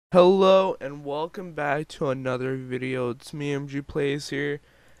Hello and welcome back to another video. It's me, MG Plays here,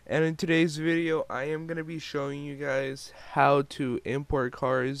 and in today's video I am going to be showing you guys how to import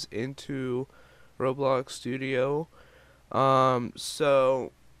cars into Roblox Studio.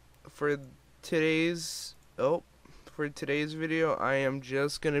 So for today's for today's video I am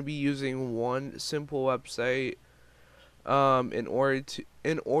just going to be using one simple website in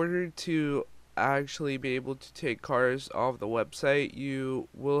order to actually be able to take cars off the website. You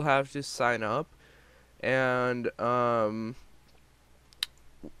will have to sign up, and the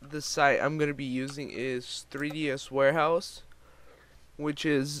site I'm going to be using is 3ds Warehouse, which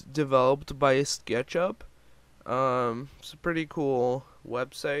is developed by SketchUp. It's a pretty cool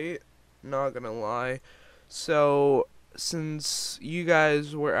website, not gonna lie. So since you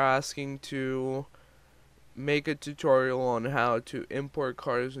guys were asking to make a tutorial on how to import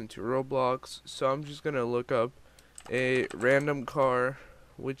cars into Roblox, so I'm just gonna look up a random car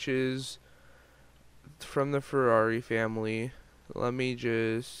which is from the Ferrari family. Let me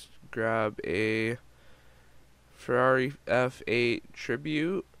just grab a Ferrari F8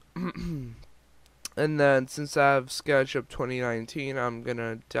 Tribute. And then since I have SketchUp 2019, I'm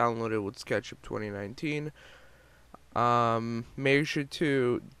gonna download it with SketchUp 2019. Make sure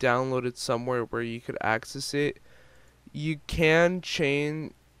to download it somewhere where you could access it. You can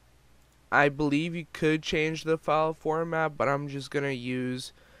change, I believe you could change the file format, but I'm just gonna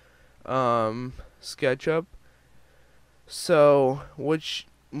use SketchUp. So what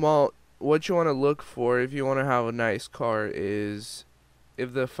you want to look for if you want to have a nice car is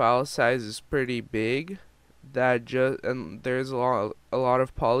if the file size is pretty big, and there's a lot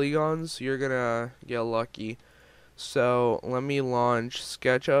of polygons, you're gonna get lucky. So let me launch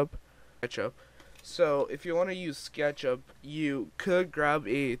SketchUp. So if you want to use SketchUp, you could grab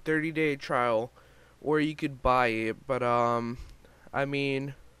a 30-day trial, or you could buy it. But I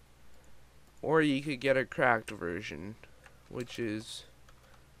mean, or you could get a cracked version, which is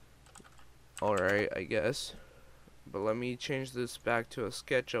alright, I guess. But let me change this back to a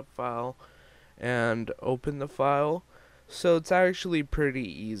SketchUp file and open the file. So it's actually pretty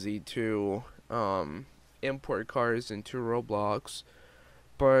easy to import cars into Roblox,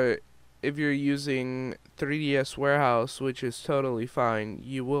 but if you're using 3ds Warehouse, which is totally fine,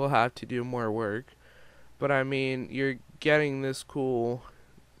 you will have to do more work. But I mean, you're getting this cool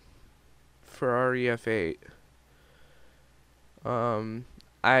Ferrari F8.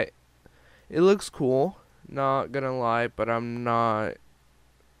 It looks cool, not gonna lie, but I'm not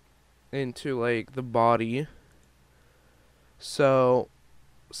into like the body. So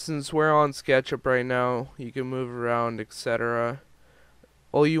since we're on SketchUp right now, you can move around, etc.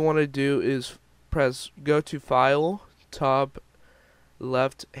 All you want to do is go to File, top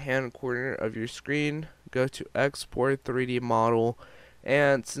left hand corner of your screen, go to Export 3D Model,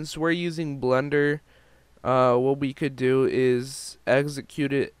 and since we're using Blender, what we could do is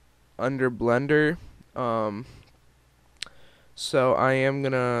execute it under Blender. So I am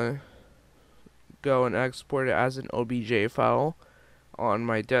gonna go and export it as an OBJ file on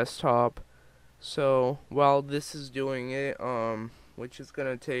my desktop. So while this is doing it, which is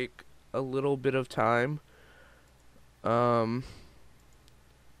gonna take a little bit of time, what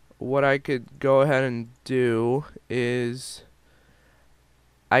I could go ahead and do is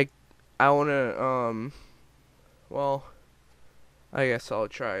I wanna well, I guess I'll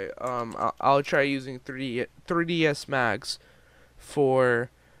try. I'll try using 3ds Max for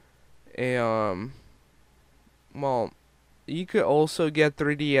a well, you could also get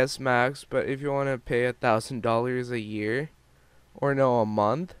 3ds Max, but if you want to pay $1,000 a year, or no, a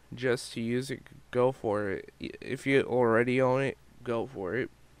month, just to use it, go for it. If you already own it, go for it.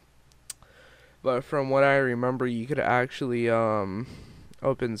 But from what I remember, you could actually open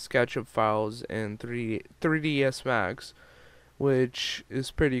SketchUp files in 3ds Max, which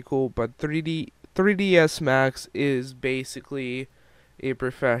is pretty cool. But 3ds Max is basically a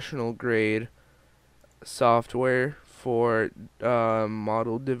professional grade software for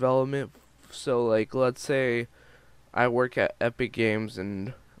model development. So like, let's say I work at Epic Games,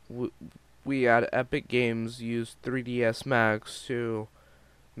 and we at Epic Games use 3ds Max to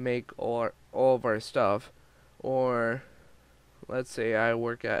make all of our stuff. Or let's say I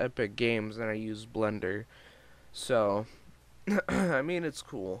work at Epic Games and I use Blender. So I mean, it's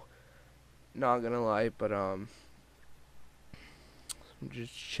cool, not gonna lie, but I'm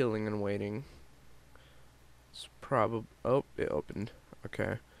just chilling and waiting. It's probably, oh, it opened.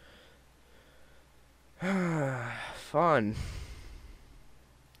 Okay. Fun.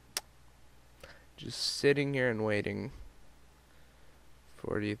 Just sitting here and waiting.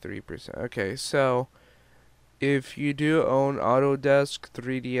 43%. Okay, so if you do own Autodesk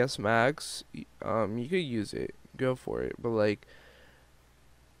 3ds Max, you could use it, go for it. But like,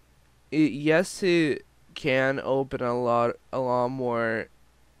 yes, it can open a lot more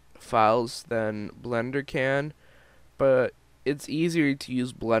files than Blender can, but it's easier to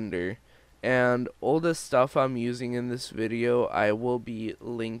use Blender. And all the stuff I'm using in this video, I will be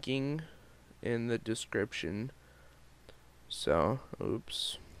linking in the description. So,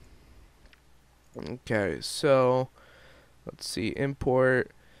 oops. Okay, so let's see,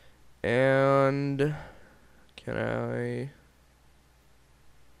 import, and can I?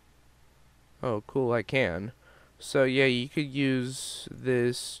 Oh, cool, I can. So yeah, you could use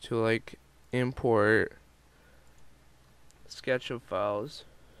this to like import SketchUp files.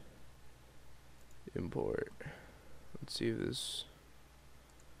 Import. Let's see if this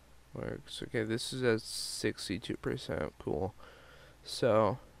works. Okay, this is at 62%. Cool.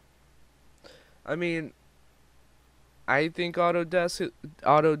 So, I mean, I think Autodesk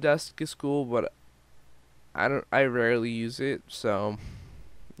is cool, but I rarely use it, so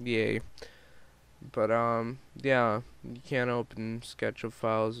yay. But yeah, you can't open SketchUp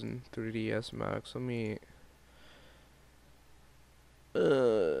files in 3ds Max. Let me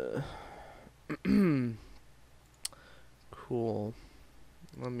cool.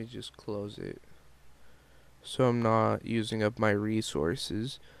 Let me just close it so I'm not using up my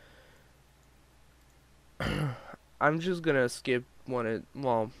resources. I'm just gonna skip one.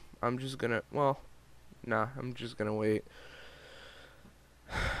 Well, I'm just gonna. Well, nah. I'm just gonna wait.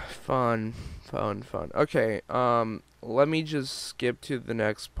 Fun. Okay. Let me just skip to the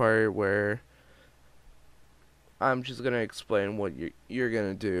next part where I'm just gonna explain what you're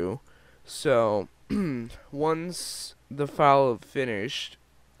gonna do. So, once the file finished,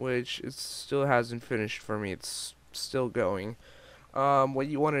 which it still hasn't finished for me, it's still going. What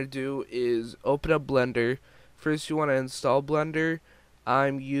you want to do is open up Blender. First, you want to install Blender.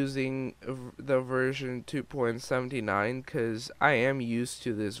 I'm using the version 2.79 because I am used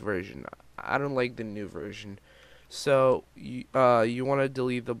to this version. I don't like the new version. So you want to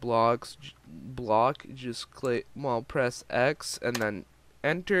delete the block. Just click, well, press X and then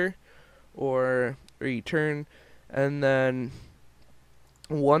enter or return, and then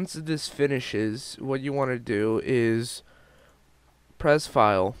once this finishes, what you want to do is press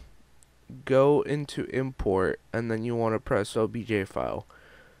file, go into import, and then you want to press obj file.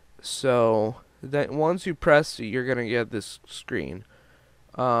 So then once you press it, you're gonna get this screen.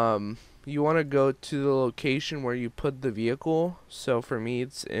 You want to go to the location where you put the vehicle. So for me,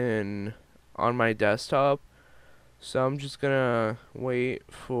 it's on my desktop. So I'm just gonna wait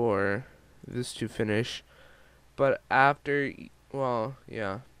for this to finish. But after, well,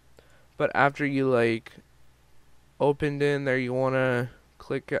 yeah. But after you like opened in there, you wanna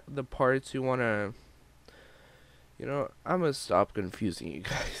click the parts you wanna. I'm gonna stop confusing you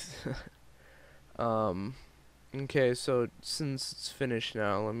guys. Okay, so since it's finished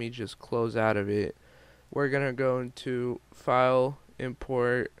now, let me just close out of it. We're gonna go into File,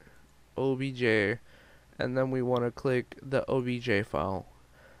 Import, OBJ, and then we want to click the OBJ file.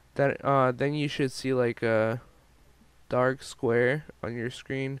 Then you should see like a dark square on your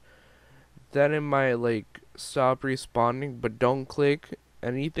screen. Then it might like stop responding, but don't click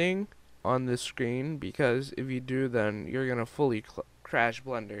anything on the screen, because if you do, then you're gonna fully crash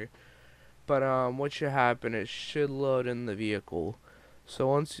Blender. But what should happen, it should load in the vehicle. So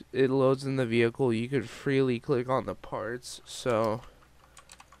once it loads in the vehicle, you could freely click on the parts. So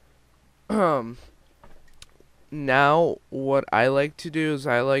now what I like to do is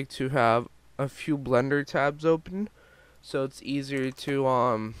I like to have a few Blender tabs open, so it's easier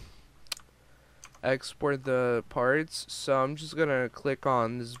to export the parts. So I'm just gonna click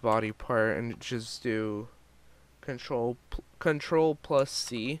on this body part and just do control plus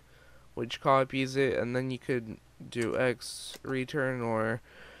C, which copies it, and then you could do X return or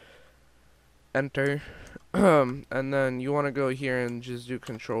enter. And then you want to go here and just do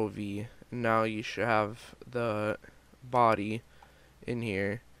control V. Now you should have the body in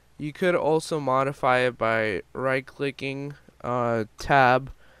here. You could also modify it by right clicking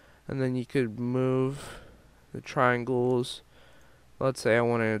tab, and then you could move the triangles. Let's say I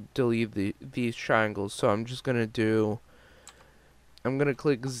want to delete these triangles, so I'm gonna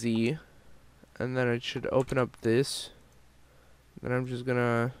click Z, and then it should open up this. Then I'm just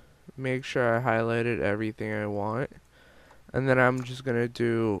gonna make sure I highlighted everything I want, and then I'm just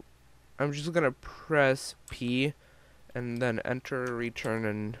gonna press P and then enter, return,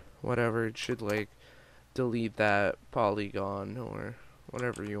 and whatever. It should like delete that polygon or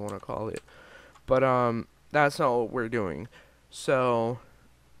whatever you want to call it. But that's not what we're doing. So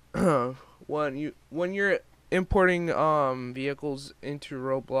when you're importing vehicles into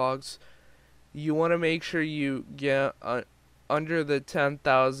Roblox, you want to make sure you get under the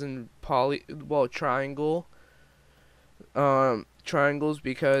 10,000 triangles,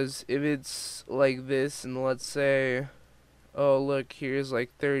 because if it's like this, and let's say, oh look, here's like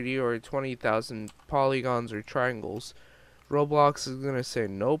 30 or 20,000 polygons or triangles, Roblox is gonna say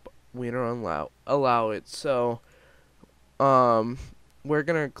nope, we don't allow it. So we're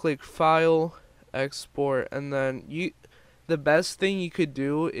gonna click file, export, and then the best thing you could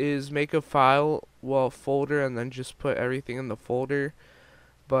do is make a folder, and then just put everything in the folder.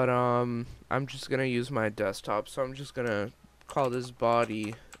 But I'm just gonna use my desktop, so I'm just gonna call this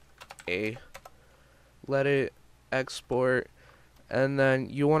body A, let it export, and then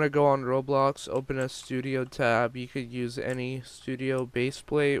you want to go on Roblox, open a studio tab. You could use any studio base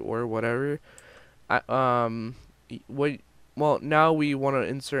plate or whatever. Well, now we want to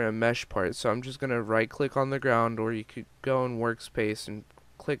insert a mesh part, so I'm just gonna right click on the ground, or you could go in workspace and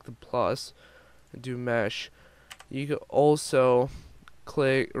click the plus and do mesh. You could also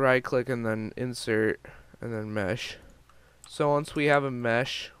right click and then insert and then mesh. So once we have a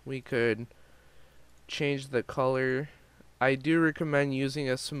mesh, we could change the color. I do recommend using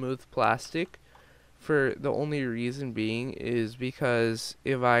a smooth plastic, for the only reason being is because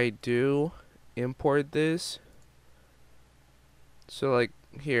if I do import this, so like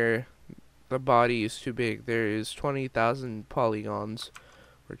here, the body is too big, there is 20,000 polygons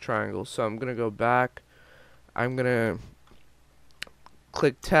or triangles, so I'm gonna go back, I'm gonna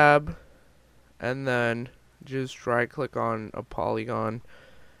click tab, and then just right click on a polygon,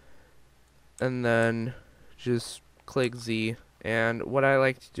 and then just click Z. And what I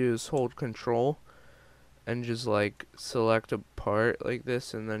like to do is hold control and just like select a part like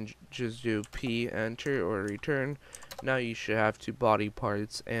this, and then just do P, enter, or return. Now you should have two body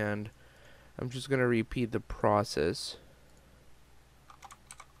parts, and I'm just gonna repeat the process.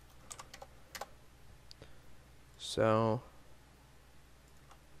 So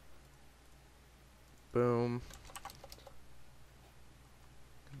boom.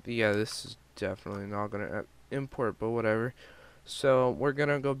 Yeah, this is definitely not gonna import, but whatever. So we're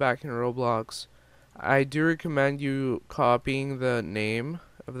gonna go back in Roblox. I do recommend you copying the name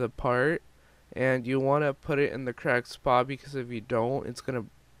of the part, and you want to put it in the correct spot, because if you don't, it's gonna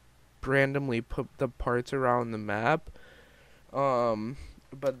randomly put the parts around the map.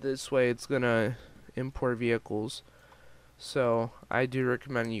 But this way it's gonna import vehicles. So I do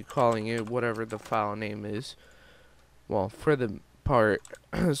recommend you calling it whatever the file name is, well, for the part.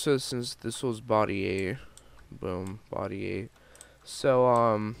 So since this was body A, boom, body A.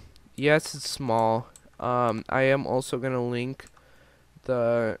 So yes, it's small. I am also gonna link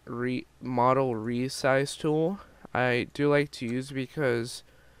the model resize tool. I do like to use, because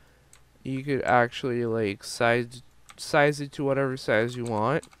you could actually like size it to whatever size you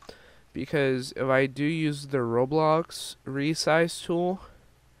want. Because if I do use the Roblox resize tool,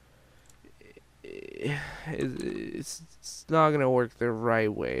 it's not gonna work the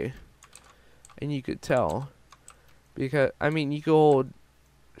right way, and you could tell, because I mean you could hold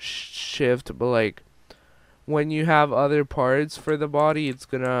shift, but like when you have other parts for the body, it's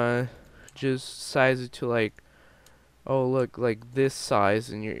gonna just size it to like, oh look, like this size,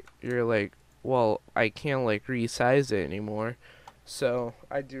 and you're like, well, I can't like resize it anymore. So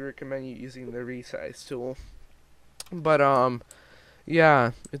I do recommend you using the resize tool. But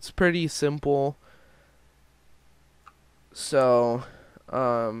yeah, it's pretty simple. So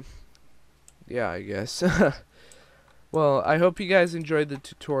yeah, I guess. Well, I hope you guys enjoyed the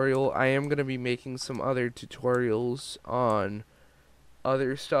tutorial. I am gonna be making some other tutorials on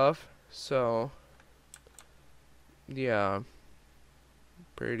other stuff. So yeah,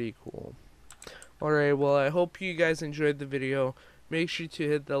 pretty cool. Alright, well, I hope you guys enjoyed the video. Make sure to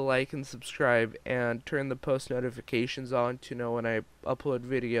hit the like and subscribe, and turn the post notifications on to know when I upload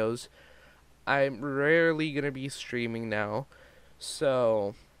videos. I'm rarely gonna be streaming now,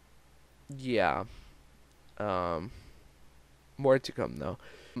 so yeah. More to come though.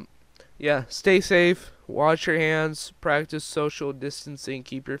 Yeah, stay safe, wash your hands, practice social distancing,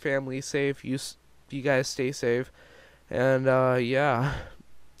 keep your family safe, you guys stay safe, and yeah,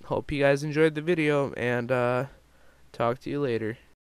 hope you guys enjoyed the video, and talk to you later.